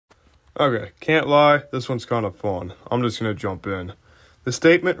Okay, can't lie, this one's kind of fun. I'm just going to jump in. The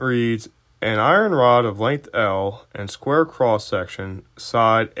statement reads, an iron rod of length L and square cross-section,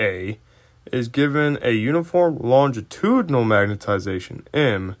 side A, is given a uniform longitudinal magnetization,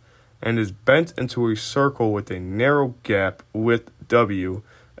 M, and is bent into a circle with a narrow gap width W,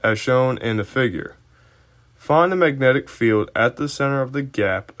 as shown in the figure. Find the magnetic field at the center of the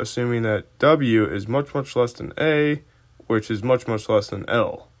gap, assuming that W is much, much less than A, which is much, much less than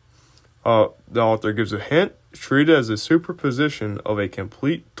L. The author gives a hint. Treat it as a superposition of a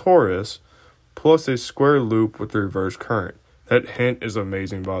complete torus plus a square loop with the reverse current. That hint is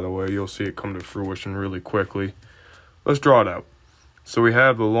amazing, by the way. You'll see it come to fruition really quickly. Let's draw it out. So we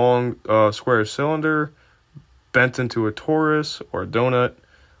have the long square cylinder bent into a torus or a donut,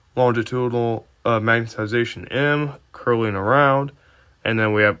 longitudinal magnetization M curling around, and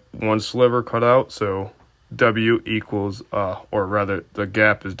then we have one sliver cut out, so W equals, or rather the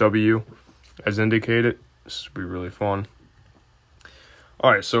gap is W as indicated. This would be really fun.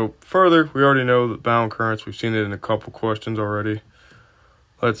 Alright, so further, we already know the bound currents. We've seen it in a couple questions already.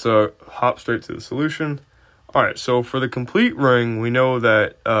 Let's hop straight to the solution. Alright, so for the complete ring, we know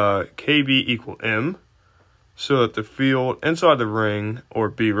that KB equal M, so that the field inside the ring, or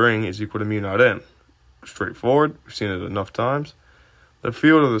B ring, is equal to mu naught M. Straightforward, we've seen it enough times. The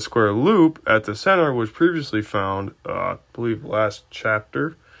field of the square loop at the center was previously found, I believe, last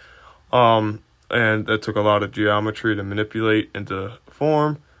chapter. And that took a lot of geometry to manipulate into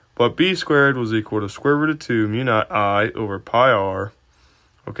form. But B squared was equal to square root of 2 mu naught I over pi r.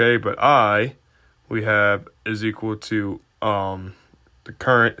 Okay, but I, we have, is equal to, the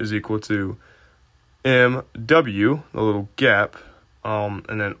current is equal to MW, the little gap. And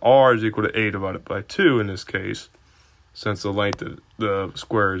then R is equal to A divided by 2 in this case, since the length of the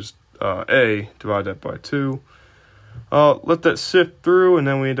square is A, divide that by 2. Let that sift through, and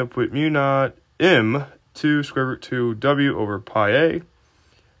then we end up with mu naught M to square root 2 W over pi A.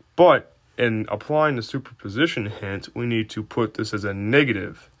 But in applying the superposition hint, we need to put this as a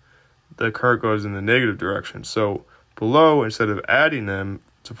negative. The current goes in the negative direction. So below, instead of adding them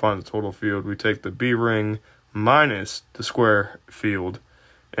to find the total field, we take the B ring minus the square field.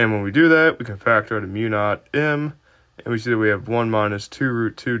 And when we do that, we can factor out a mu naught M. And we see that we have 1 minus 2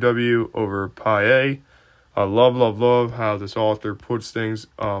 root 2 W over pi A. I love how this author puts things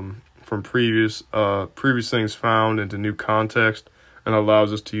from previous things found into new context, and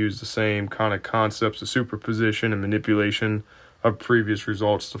allows us to use the same kind of concepts of superposition and manipulation of previous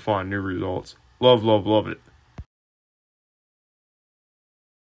results to find new results. Love it.